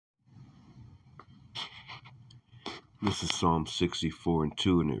This is Psalm 64 and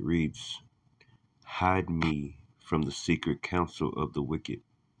 2, and it reads, "Hide me from the secret counsel of the wicked,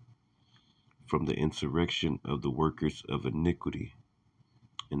 from the insurrection of the workers of iniquity."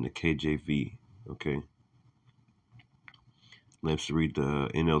 In the KJV, okay? Let's read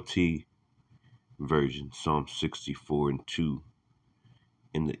the NLT version, Psalm 64 and 2,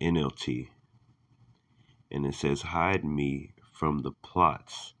 in the NLT. And it says, "Hide me from the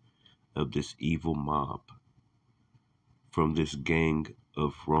plots of this evil mob, from this gang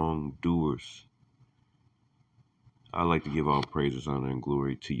of wrongdoers." I like to give all praises, honor, and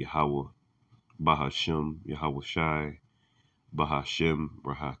glory to Yahweh, Bahashem, Yahweh Shai, Bahashem,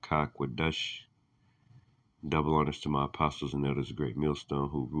 Rahakak, Wadash. Double honors to my apostles and elders, a great millstone,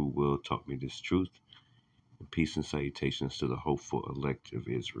 who rule well, taught me this truth. And peace and salutations to the hopeful elect of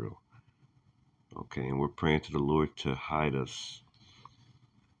Israel. Okay, and we're praying to the Lord to hide us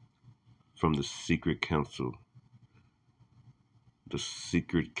from the secret counsel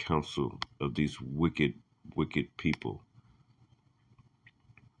of these wicked people.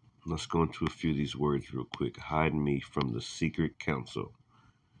 Let's go into a few of these words real quick. Hide me from the secret counsel.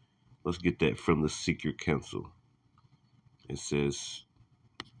 Let's get that, from the secret counsel. It says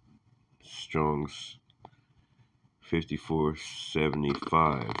Strong's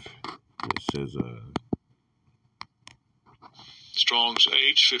 5475. It says Strong's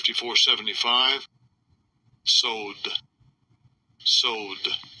H 5475. Sowed.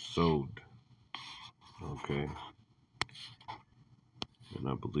 Okay. And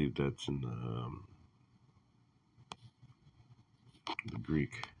I believe that's in the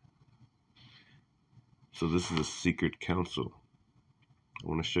Greek. So this is a secret counsel. I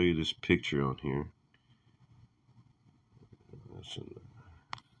want to show you this picture on here.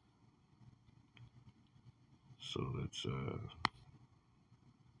 So that's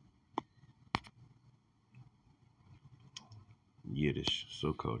Yiddish,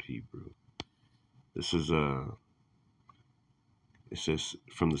 so-called Hebrew. This is it says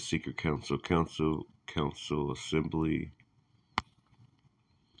from the secret council, assembly,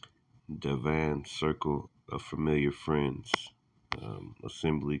 divan, circle of familiar friends,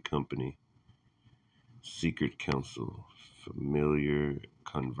 assembly, company, secret council, familiar,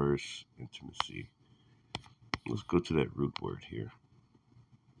 converse, intimacy. Let's go to that root word here.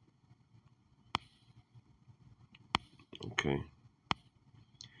 Okay.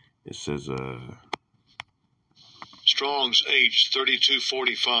 It says Strong's H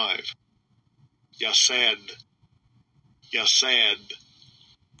 3245. Yasad.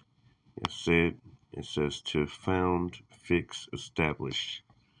 It says to found, fix, establish,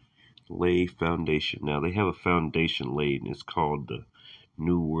 lay foundation. Now they have a foundation laid, and it's called the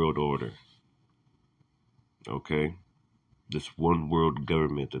New World Order. Okay? This one world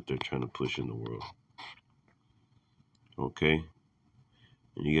government that they're trying to push in the world. Okay?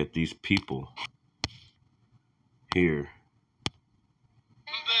 And you got these people here.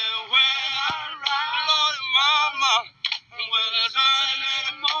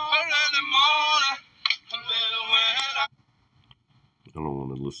 I don't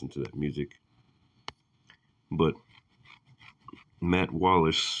want to listen to that music. But Matt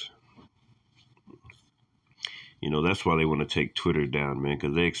Wallace, that's why they want to take Twitter down, man,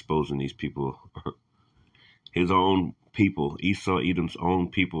 because they're exposing these people. His own people, Esau Edom's own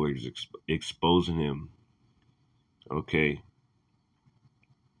people, are exposing him. Okay.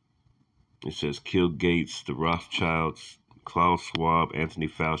 It says kill Gates, the Rothschilds, Klaus Schwab, Anthony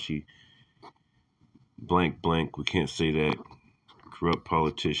Fauci, blank, we can't say that, corrupt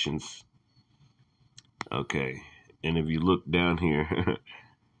politicians. Okay. And if you look down here,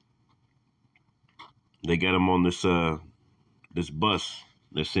 they got him on this bus.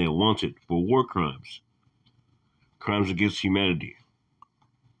 They're saying wanted for war crimes against humanity.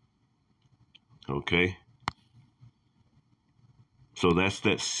 Okay. So that's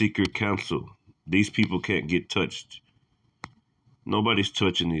that secret council. These people can't get touched. Nobody's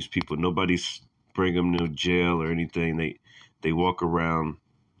touching these people. Nobody's bringing them to jail or anything. They walk around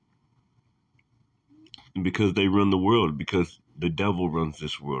because they run the world, because the devil runs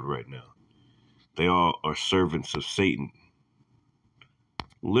this world right now. They all are servants of Satan.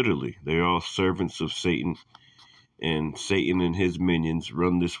 Literally, they're all servants of Satan, and Satan and his minions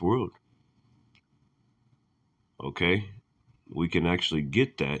run this world. Okay? We can actually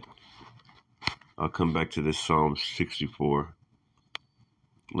get that. I'll come back to this Psalm 64.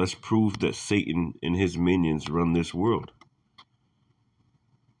 Let's prove that Satan and his minions run this world.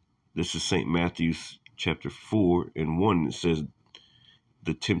 This is St. Matthew's chapter 4 and 1. It says,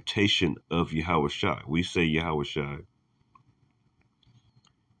 the temptation of Yahweh Shai. We say Yahweh Shai,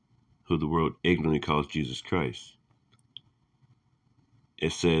 who the world ignorantly calls Jesus Christ.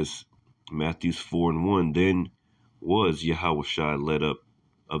 it says, Matthew 4:1, then was Yahushua led up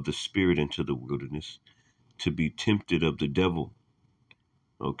of the Spirit into the wilderness to be tempted of the devil.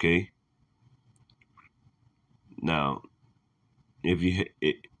 Okay? Now, if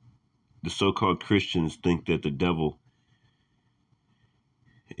the so-called Christians think that the devil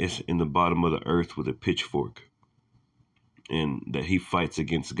is in the bottom of the earth with a pitchfork and that he fights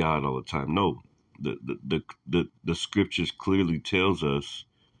against God all the time. No, the scriptures clearly tells us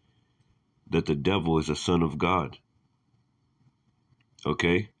that the devil is a son of God.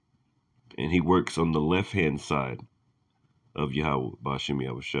 Okay? And he works on the left-hand side of Yahweh, Bashim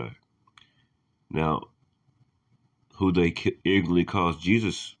Yahushai. Now, who they ignorantly calls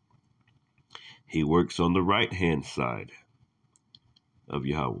Jesus, he works on the right-hand side of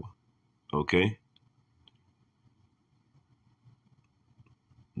Yahweh. Okay?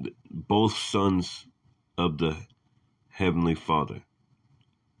 Both sons of the Heavenly Father.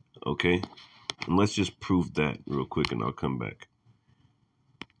 Okay? And let's just prove that real quick and I'll come back.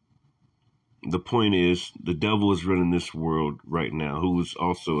 The point is, the devil is running this world right now, who is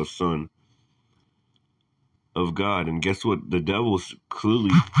also a son of God. And guess what? The devil's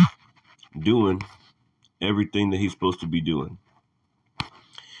clearly doing everything that he's supposed to be doing.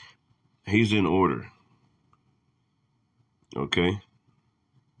 He's in order. Okay?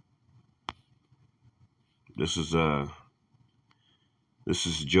 This is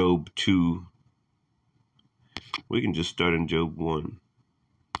Job 2. We can just start in Job 1.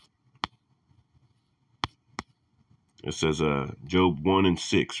 It says Job 1 and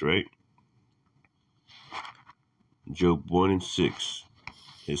 6, right? Job 1 and 6.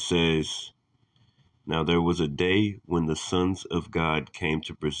 It says, now there was a day when the sons of God came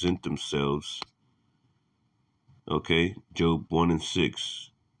to present themselves. Okay, Job 1 and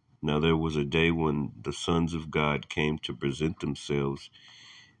 6. Now there was a day when the sons of God came to present themselves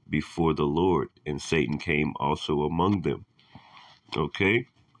before the Lord, and Satan came also among them. Okay,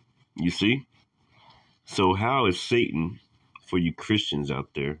 you see? So how is Satan, for you Christians out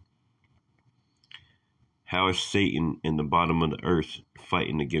there, how is Satan in the bottom of the earth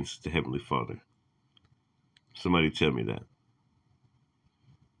fighting against the Heavenly Father? Somebody tell me that.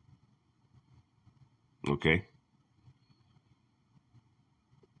 Okay?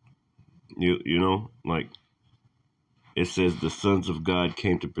 You know, like it says the sons of God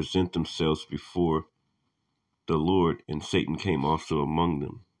came to present themselves before the Lord, and Satan came also among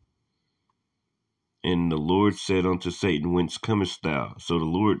them. And the Lord said unto Satan, whence comest thou? So the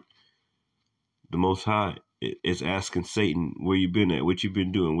Lord, the Most High, is asking Satan, where you been at? What you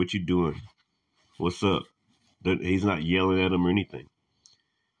been doing? What you doing? What's up? He's not yelling at him or anything.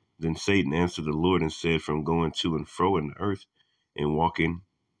 Then Satan answered the Lord and said, from going to and fro in the earth and walking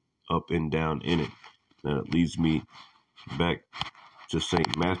up and down in it. Now it leads me back to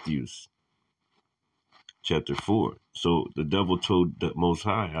St. Matthew's chapter 4. So the devil told the Most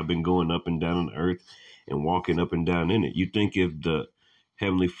High, I've been going up and down on the earth and walking up and down in it. You think if the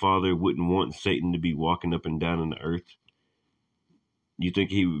Heavenly Father wouldn't want Satan to be walking up and down on the earth, you think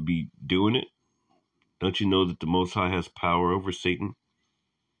he would be doing it? Don't you know that the Most High has power over Satan?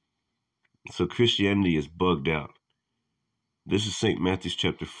 So Christianity is bugged out. This is St. Matthew's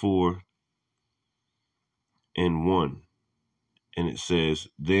chapter 4 and 1. And it says,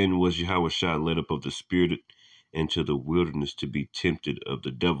 then was Yahushua led up of the Spirit into the wilderness to be tempted of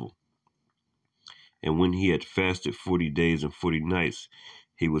the devil. And when he had fasted 40 days and 40 nights,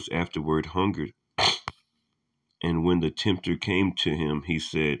 he was afterward hungered. And when the tempter came to him, he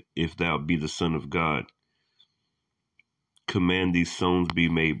said, if thou be the Son of God, command these stones be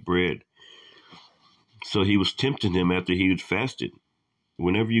made bread. So he was tempting him after he had fasted.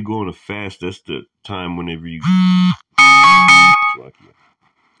 Whenever you go on a fast, that's the time whenever you...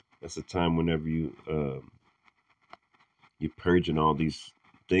 That's the time whenever you're purging all these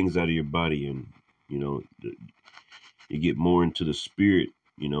things out of your body, and you get more into the spirit.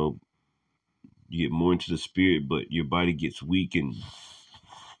 You get more into the spirit, but your body gets weak, and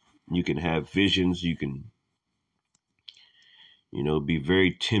you can have visions. You can be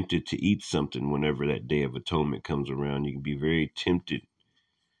very tempted to eat something whenever that Day of Atonement comes around. You can be very tempted.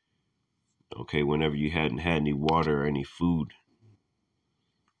 Okay, whenever you hadn't had any water or any food.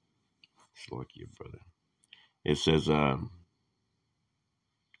 It's like your brother. It says,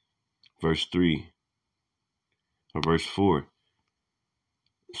 verse 3 or verse 4.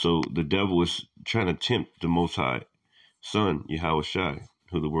 So the devil is trying to tempt the Most High Son, Yahushua,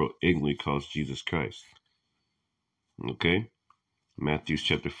 who the world ignorantly calls Jesus Christ. Okay? Matthew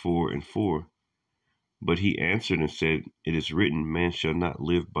chapter 4 and 4. But he answered and said, it is written, man shall not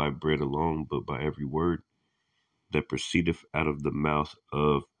live by bread alone, but by every word that proceedeth out of the mouth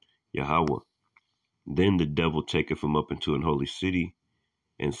of Yahweh. Then the devil taketh him up into an holy city,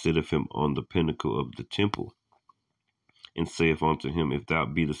 and sitteth him on the pinnacle of the temple, and saith unto him, If thou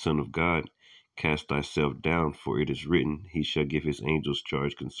be the Son of God, cast thyself down, for it is written, He shall give his angels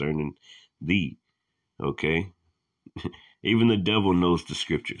charge concerning thee. Okay? Even the devil knows the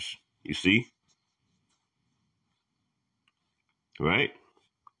scriptures. You see? Right?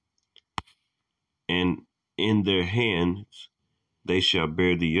 And in their hands they shall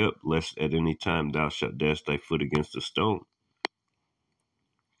bear thee up, lest at any time thou shalt dash thy foot against a stone.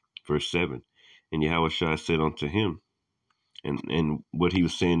 Verse 7. And Yahushua said unto him, and what he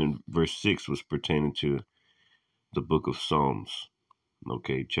was saying in verse 6 was pertaining to the book of Psalms.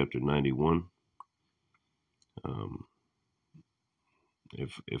 Okay, chapter 91.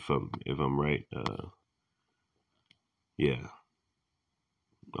 If I'm right, yeah,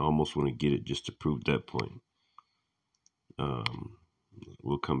 I almost want to get it just to prove that point.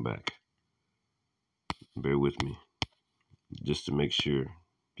 We'll come back. Bear with me, just to make sure.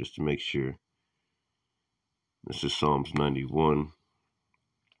 Just to make sure. This is Psalms 91,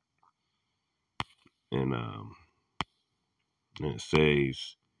 and it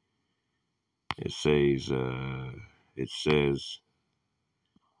says, it says,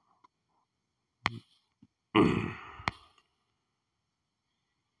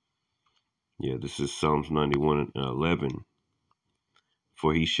 yeah, this is Psalms 91 and 11.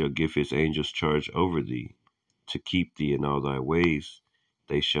 For he shall give his angels charge over thee, to keep thee in all thy ways.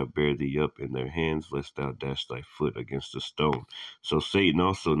 They shall bear thee up in their hands, lest thou dash thy foot against a stone. So Satan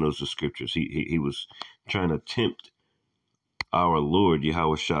also knows the scriptures. He was trying to tempt our Lord,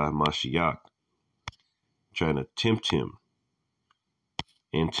 Yahushua Mashiach, trying to tempt him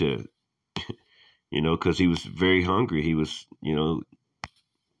into, because he was very hungry. He was,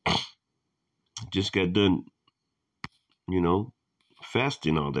 just got done,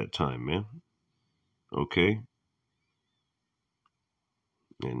 fasting all that time, man. Okay.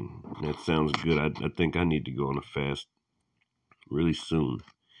 And that sounds good. I think I need to go on a fast really soon.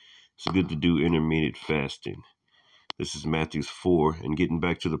 It's good to do intermittent fasting. This is Matthew 4, and getting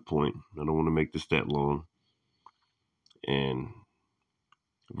back to the point, I don't want to make this that long. And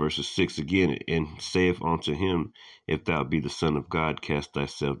verses 6 again, and saith unto him, If thou be the Son of God, cast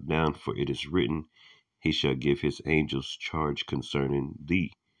thyself down, for it is written, He shall give his angels charge concerning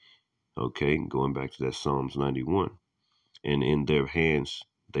thee. Okay, going back to that Psalms 91. And in their hands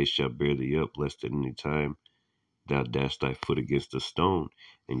they shall bear thee up, lest at any time thou dash thy foot against a stone.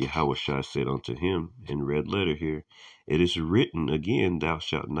 And Yahushua said unto him, in red letter here, It is written again, Thou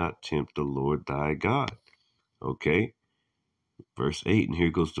shalt not tempt the Lord thy God. Okay, verse 8, and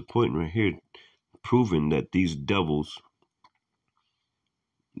here goes the point right here, proving that these devils,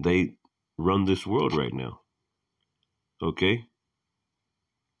 they run this world right now. Okay,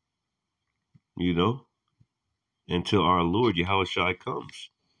 until our Lord Yahushua comes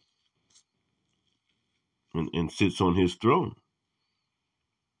and sits on his throne.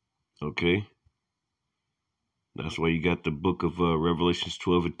 Okay, that's why you got the book of Revelations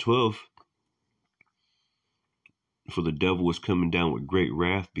 12 and 12. For the devil is coming down with great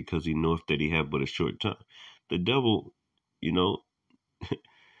wrath, because he knoweth that he have but a short time. The devil, the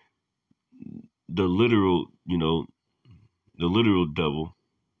literal, the literal devil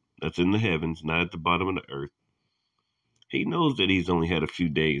that's in the heavens, not at the bottom of the earth. He knows that he's only had a few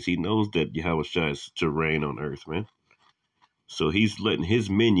days. He knows that Yahushua is to reign on earth, man. So he's letting his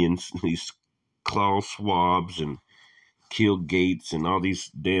minions, these Klaus Schwabs and Kill Gates and all these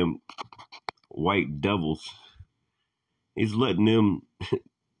damn white devils, he's letting them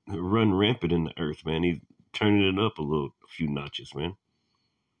run rampant in the earth, man. He's turning it up a few notches, man,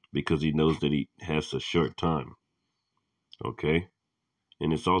 because he knows that he has a short time. Okay?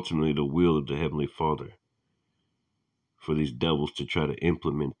 And it's ultimately the will of the Heavenly Father for these devils to try to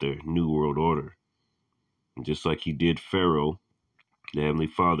implement their new world order. And just like he did Pharaoh, the Heavenly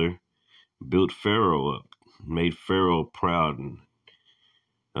Father built Pharaoh up, made Pharaoh proud and,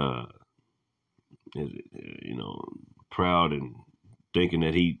 proud and thinking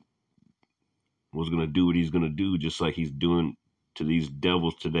that he was going to do what he's going to do, just like he's doing to these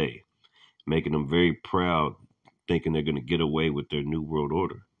devils today, making them very proud, thinking they're going to get away with their new world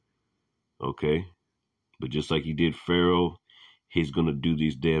order. Okay? But just like he did Pharaoh, he's going to do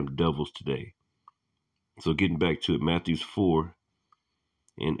these damn devils today. So getting back to it, Matthew 4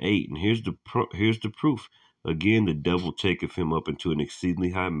 and 8. And here's the proof. Again, the devil taketh him up into an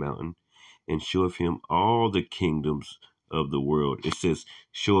exceedingly high mountain, and showeth him all the kingdoms of the world. It says,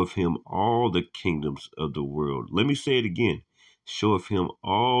 showeth him all the kingdoms of the world. Let me say it again. Showeth him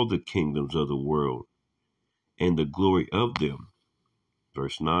all the kingdoms of the world, and the glory of them.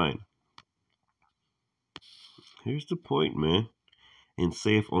 Verse 9. Here's the point, man. And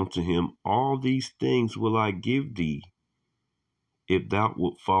saith unto him, all these things will I give thee, if thou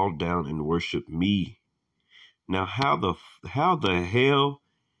wilt fall down and worship me. Now, how the hell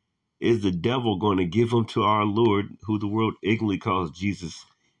is the devil going to give them to our Lord, who the world ignorantly calls Jesus,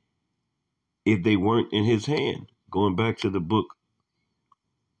 if they weren't in his hand? Going back to the book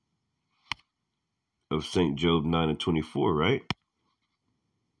of St. Job 9 and 24, right?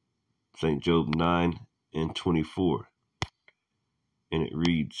 St. Job 9 and 24. And it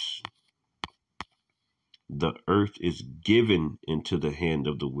reads, the earth is given into the hand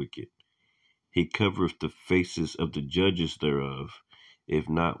of the wicked. He covereth the faces of the judges thereof. If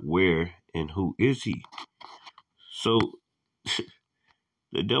not, where and who is he? So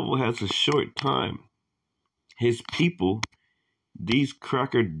the devil has a short time. His people, these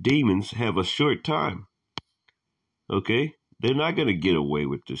cracker demons, have a short time. Okay? They're not going to get away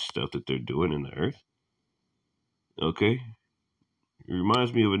with this stuff that they're doing in the earth. Okay? It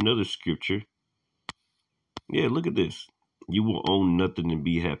reminds me of another scripture. Yeah, look at this. You will own nothing and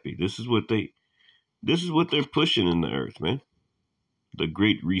be happy. This is what they're pushing in the earth, man. The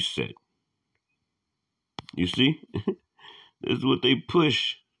Great Reset. You see? This is what they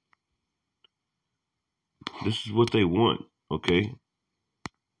push. This is what they want, okay?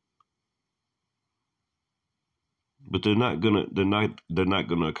 But they're not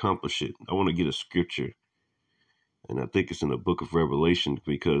gonna accomplish it. I want to get a scripture, and I think it's in the book of Revelation,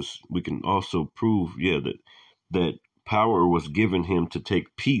 because we can also prove, that power was given him to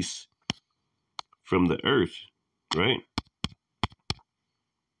take peace from the earth, right?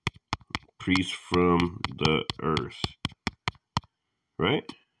 Peace from the earth, right?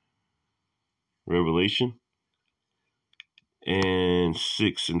 Revelation and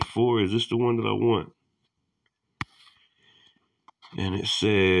 6 and 4. Is this the one that I want? And it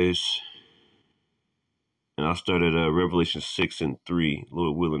says, and I'll start at Revelation 6 and 3.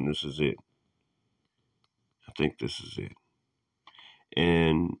 Lord willing, this is it. I think this is it.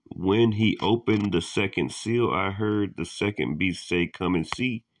 And when he opened the second seal, I heard the second beast say, come and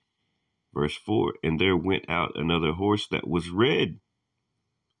see. Verse 4. And there went out another horse that was red,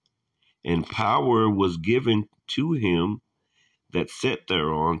 and power was given to him that sat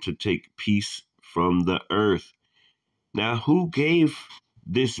thereon to take peace from the earth. Now, who gave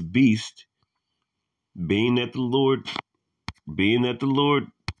this beast, being that the Lord,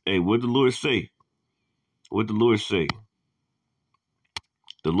 hey, what did the Lord say? What did the Lord say?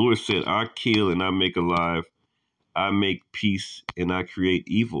 The Lord said, I kill and I make alive. I make peace and I create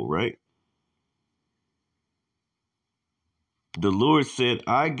evil, right? The Lord said,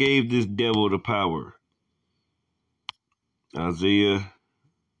 I gave this devil the power. Isaiah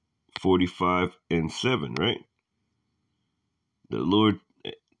 45 and 7, right? The Lord,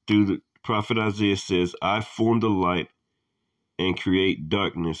 through the prophet Isaiah, says, I form the light and create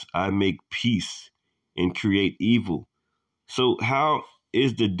darkness. I make peace and create evil. So how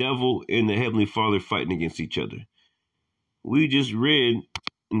is the devil and the Heavenly Father fighting against each other? We just read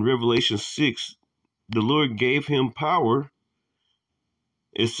in Revelation 6, the Lord gave him power.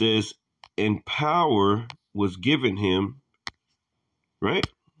 It says, and power was given him, right?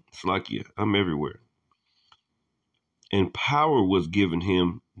 It's like, yeah, I'm everywhere. And power was given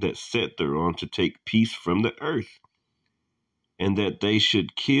him that sat thereon to take peace from the earth, and that they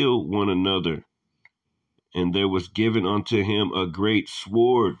should kill one another. And there was given unto him a great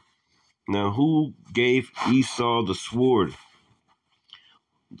sword. Now, who gave Esau the sword?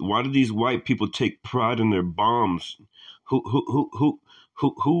 Why do these white people take pride in their bombs? Who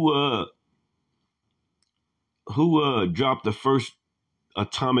dropped the first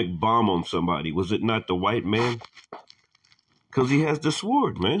atomic bomb on somebody? Was it not the white man? Because he has the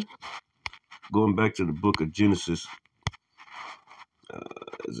sword, man. Going back to the book of Genesis,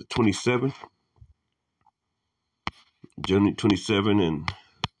 is it 27? Genesis 27, and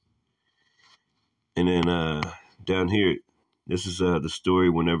then down here, this is the story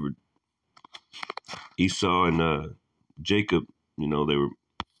whenever Esau and Jacob, they were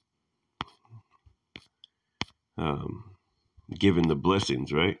given the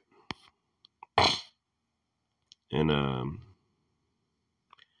blessings, right? And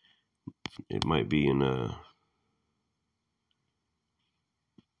it might be in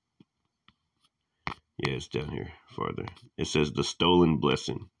yeah, it's down here farther. It says the stolen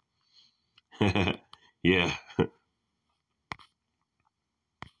blessing. Yeah.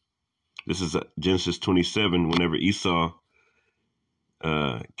 This is Genesis 27, whenever Esau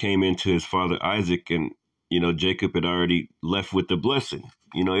came into his father Isaac, and Jacob had already left with the blessing.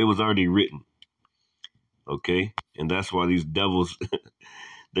 It was already written. Okay? And that's why these devils,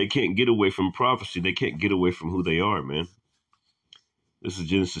 they can't get away from prophecy. They can't get away from who they are, man. This is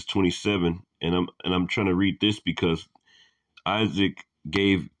Genesis 27, and I'm trying to read this because Isaac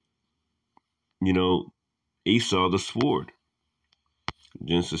gave, you know, Esau the sword.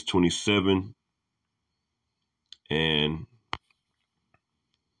 Genesis 27, and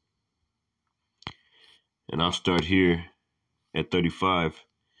I'll start here at 35.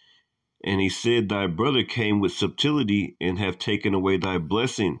 And he said, thy brother came with subtlety and have taken away thy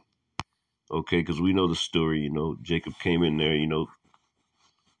blessing. Okay, because we know the story, Jacob came in there,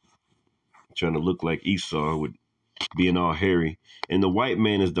 trying to look like Esau with being all hairy. And the white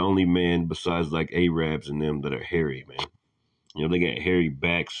man is the only man besides like Arabs and them that are hairy, man. They got hairy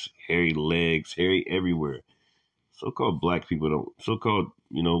backs, hairy legs, hairy everywhere. So-called black people don't, so-called,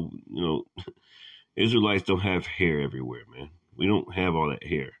 Israelites don't have hair everywhere, man. We don't have all that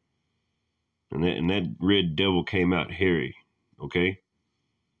hair. And that red devil came out hairy. Okay?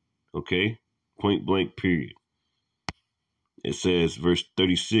 Okay? Point blank, period. It says, verse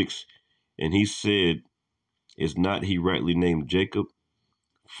 36, and he said, is not he rightly named Jacob?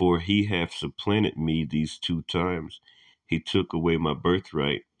 For he hath supplanted me these 2 times. He took away my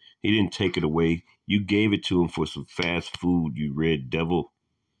birthright. He didn't take it away. You gave it to him for some fast food, you red devil.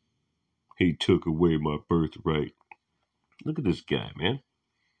 He took away my birthright. Look at this guy, man.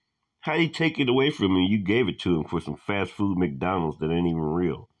 How would he take it away from him? You gave it to him for some fast food McDonald's that ain't even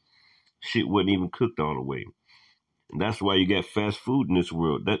real. Shit wasn't even cooked all the way. And that's why you got fast food in this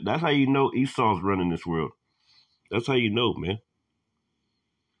world. That's how you know Esau's running this world. That's how you know, man.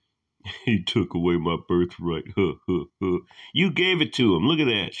 He took away my birthright. You gave it to him. Look at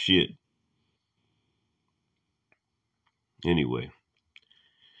that shit. Anyway,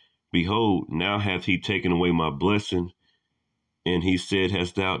 behold, now hath he taken away my blessing. And he said,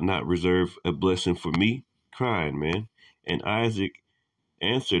 hast thou not reserved a blessing for me? Crying, man. And Isaac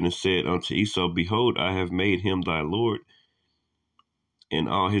answered and said unto Esau, behold, I have made him thy Lord, and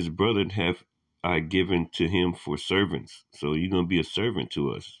all his brethren have I given to him for servants. So you're going to be a servant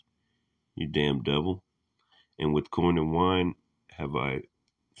to us, you damn devil. And with corn and wine have I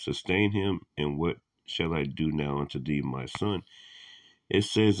sustained him, and what shall I do now unto thee, my son? It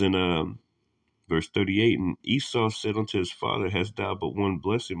says in verse 38, and Esau said unto his father, hast thou but one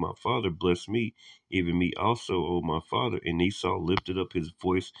blessing? My father bless me, even me also, O my father. And Esau lifted up his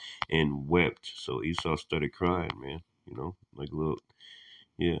voice and wept. So Esau started crying, man, like a little,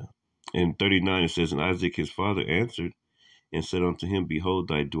 yeah. In 39 it says, and Isaac his father answered and said unto him, behold,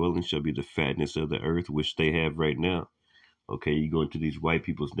 thy dwelling shall be the fatness of the earth, which they have right now. Okay, you go into these white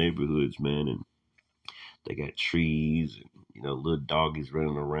people's neighborhoods, man, and they got trees and, little doggies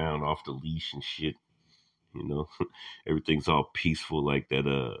running around off the leash and shit. Everything's all peaceful like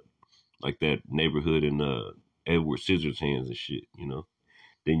that neighborhood in Edward Scissorhands and shit.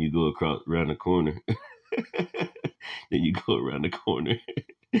 Then you go around the corner. Then you go around the corner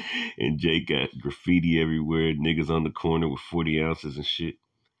and Jake got graffiti everywhere, niggas on the corner with 40 ounces and shit.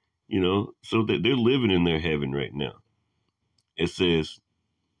 So that they're living in their heaven right now. It says,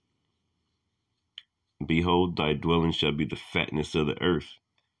 behold, thy dwelling shall be the fatness of the earth.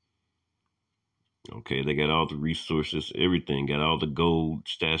 Okay, they got all the resources, everything, got all the gold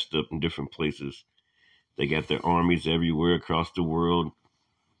stashed up in different places. They got their armies everywhere across the world.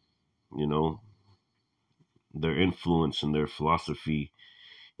 Their influence and their philosophy.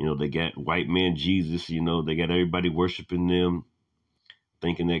 They got white man Jesus, they got everybody worshiping them,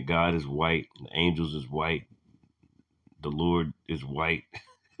 thinking that God is white, the angels is white, the Lord is white.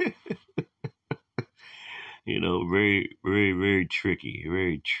 Very, very, very tricky,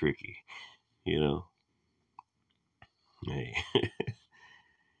 very tricky, Hey.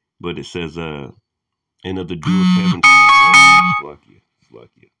 But it says, and of the dew of heaven,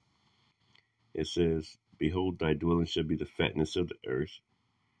 Slovakia. It says, behold, thy dwelling shall be the fatness of the earth,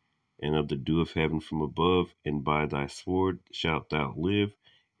 and of the dew of heaven from above, and by thy sword shalt thou live,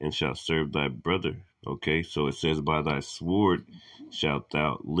 and shalt serve thy brother. Okay, so it says, by thy sword shalt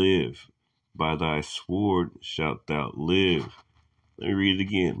thou live. By thy sword shalt thou live. Let me read it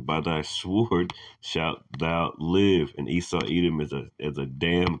again. By thy sword shalt thou live. And Esau Edom is a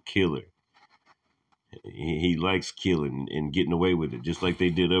damn killer. He likes killing and getting away with it, just like they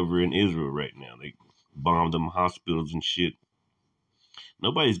did over in Israel right now. They bombed them hospitals and shit.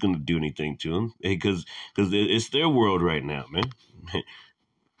 Nobody's going to do anything to them because it's their world right now, man.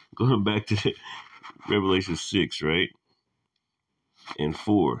 Going back to Revelation 6, right? And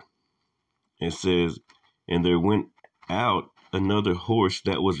 4, it says, and there went out another horse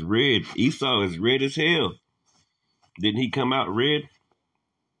that was red. Esau is red as hell. Didn't he come out red?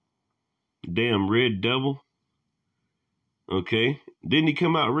 Damn red devil. Okay. Didn't he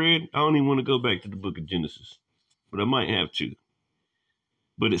come out red? I don't even want to go back to the book of Genesis, but I might have to.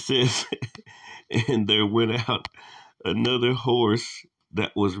 But it says, and there went out another horse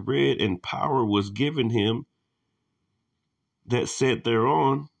that was red, and power was given him that sat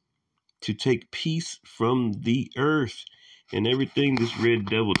thereon to take peace from the earth. And everything this red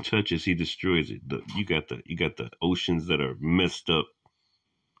devil touches, he destroys it. You got the oceans that are messed up.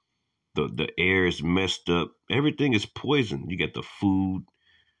 The air is messed up. Everything is poison. You got the food,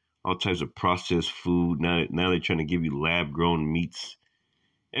 all types of processed food. Now they're trying to give you lab grown meats.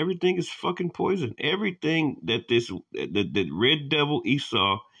 Everything is fucking poison. Everything that red devil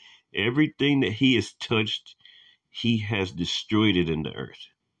Esau, everything that he has touched, he has destroyed it in the earth.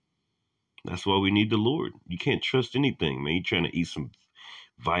 That's why we need the Lord. You can't trust anything, man. You're trying to eat some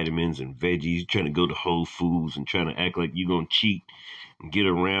vitamins and veggies. You're trying to go to Whole Foods and trying to act like you're gonna cheat and get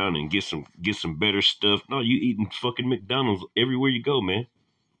around and get some better stuff. No, you eating fucking McDonald's everywhere you go, man.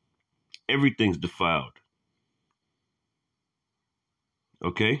 Everything's defiled.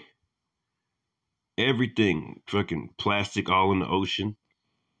 Okay? Everything, fucking plastic all in the ocean.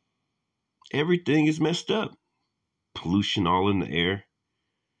 Everything is messed up. Pollution all in the air.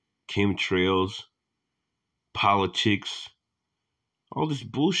 Chemtrails. Politics. All this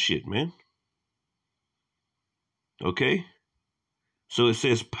bullshit, man. Okay? So it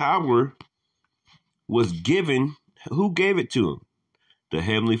says power was given. Who gave it to him? The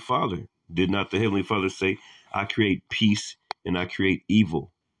Heavenly Father. Did not the Heavenly Father say, I create peace and I create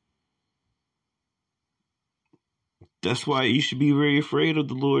evil? That's why you should be very afraid of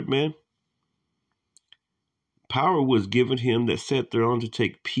the Lord, man. Power was given him that sat thereon to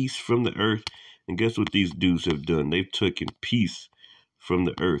take peace from the earth. And guess what these dudes have done? They've taken peace from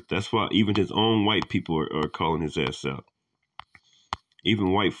the earth. That's why even his own white people are calling his ass out.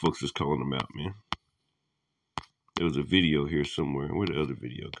 Even white folks is calling him out, man. There was a video here somewhere. Where'd the other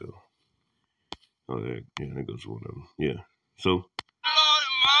video go? Oh, there goes one of them. Yeah. So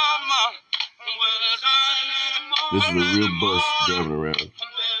this is a real bus driving around.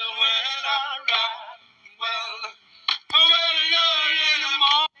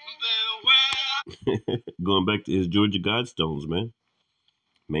 Going back to his Georgia Guidestones, man.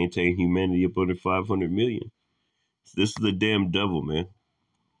 Maintain humanity up under 500 million. This is the damn devil, man.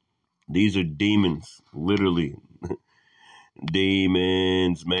 These are demons, literally.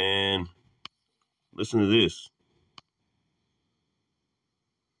 Demons, man. Listen to this.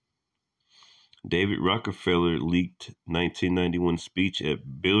 David Rockefeller leaked 1991 speech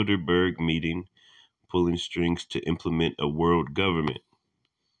at Bilderberg meeting, pulling strings to implement a world government.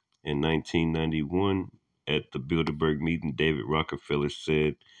 In 1991, at the Bilderberg meeting, David Rockefeller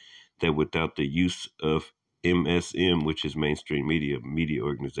said that without the use of MSM, which is mainstream media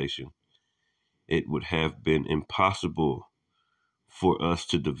organization, it would have been impossible for us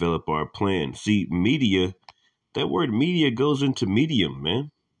to develop our plan. See, media, that word media goes into medium,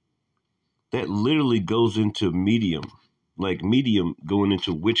 man. That literally goes into medium, like medium going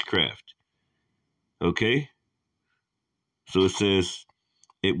into witchcraft. Okay? So it says,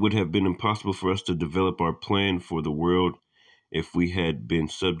 it would have been impossible for us to develop our plan for the world if we had been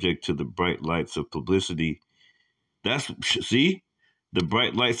subject to the bright lights of publicity. See? The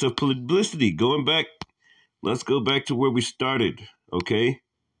bright lights of publicity. Going back, let's go back to where we started. Okay?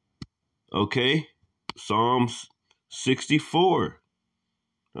 Okay? Psalms 64.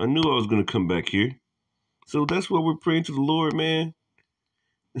 I knew I was going to come back here. So that's what we're praying to the Lord, man.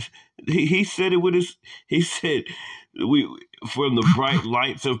 He said it with his, he said, we from the bright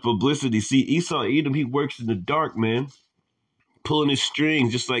lights of publicity. See, Esau Edom, he works in the dark, man, pulling his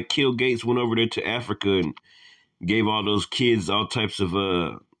strings, just like Bill Gates went over there to Africa and gave all those kids all types of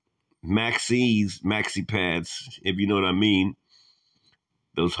maxi pads, if you know what I mean,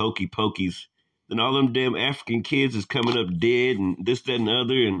 those hokey pokies. Then all them damn African kids is coming up dead and this, that, and the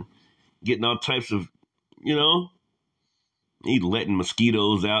other, and getting all types of, you know, he letting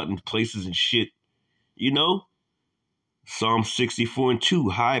mosquitoes out in places and shit, you know. Psalm 64 and 2,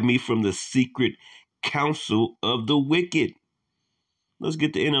 hide me from the secret counsel of the wicked. Let's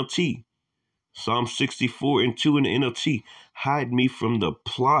get the NLT. Psalm 64 and 2 in the NLT. Hide me from the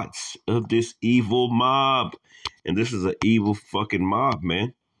plots of this evil mob. And this is an evil fucking mob,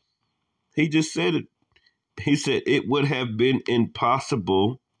 man. He just said it. He said it would have been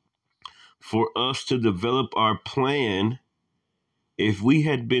impossible for us to develop our plan if we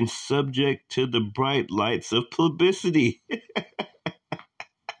had been subject to the bright lights of publicity.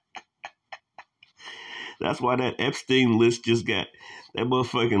 That's why that Epstein list that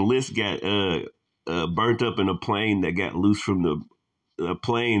motherfucking list got burnt up in a plane that got loose from a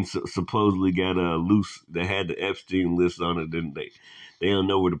plane supposedly got loose that had the Epstein list on it. Then they don't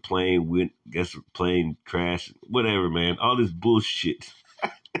know where the plane went. Guess the plane crashed. Whatever, man. All this bullshit.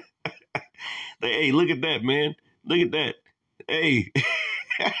 Hey, look at that, man. Look at that. Hey,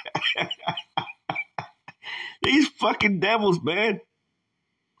 these fucking devils, man.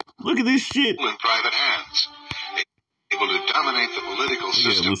 Look at this shit. In private hands, able to dominate the political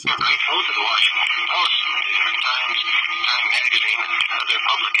system. Listen to Grateful to the Washington Post, New York Times, Time Magazine, and other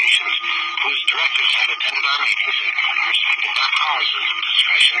publications whose directors have attended our meetings and restricted their powers of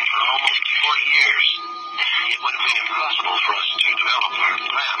discretion for almost 40 years. It would have been impossible for us to develop our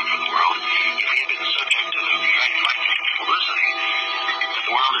plan for the world if we had been subject to the frank publicity. But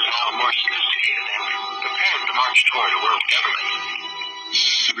the world is now more sophisticated and prepared to march toward a world government.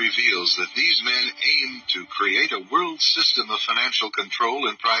 Reveals that these men aim to create a world system of financial control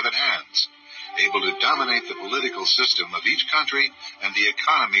in private hands, able to dominate the political system of each country and the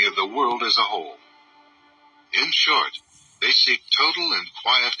economy of the world as a whole. In short, they seek total and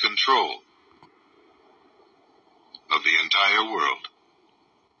quiet control of the entire world.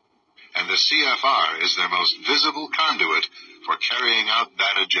 And the CFR is their most visible conduit for carrying out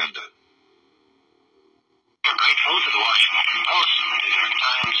that agenda. We're grateful to the Washington Post, New York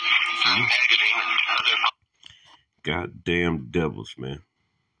Times, Time Magazine, and other goddamn devils, man.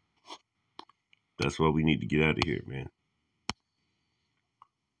 That's why we need to get out of here, man.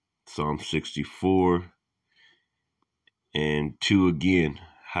 Psalm 64 and 2 again.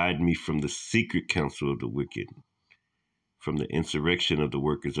 Hide me from the secret counsel of the wicked, from the insurrection of the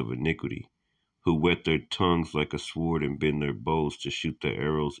workers of iniquity, who whet their tongues like a sword and bend their bows to shoot their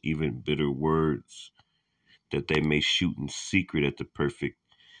arrows, even bitter words, that they may shoot in secret at the perfect.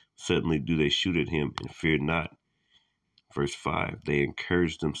 Suddenly do they shoot at him and fear not. Verse 5, they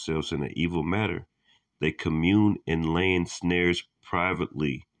encourage themselves in an evil matter. They commune in laying snares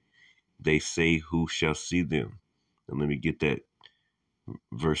privately. They say, who shall see them? And let me get that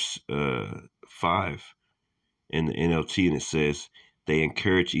verse 5 in the NLT, and it says, they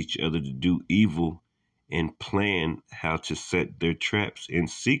encourage each other to do evil and plan how to set their traps in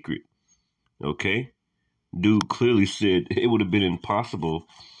secret. Okay? Dude clearly said it would have been impossible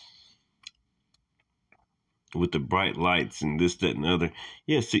with the bright lights and this, that, and the other.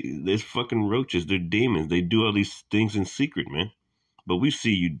 Yeah, see, there's fucking roaches. They're demons. They do all these things in secret, man. But we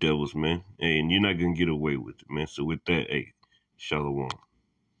see you devils, man. Hey, and you're not going to get away with it, man. So with that, hey, shalom.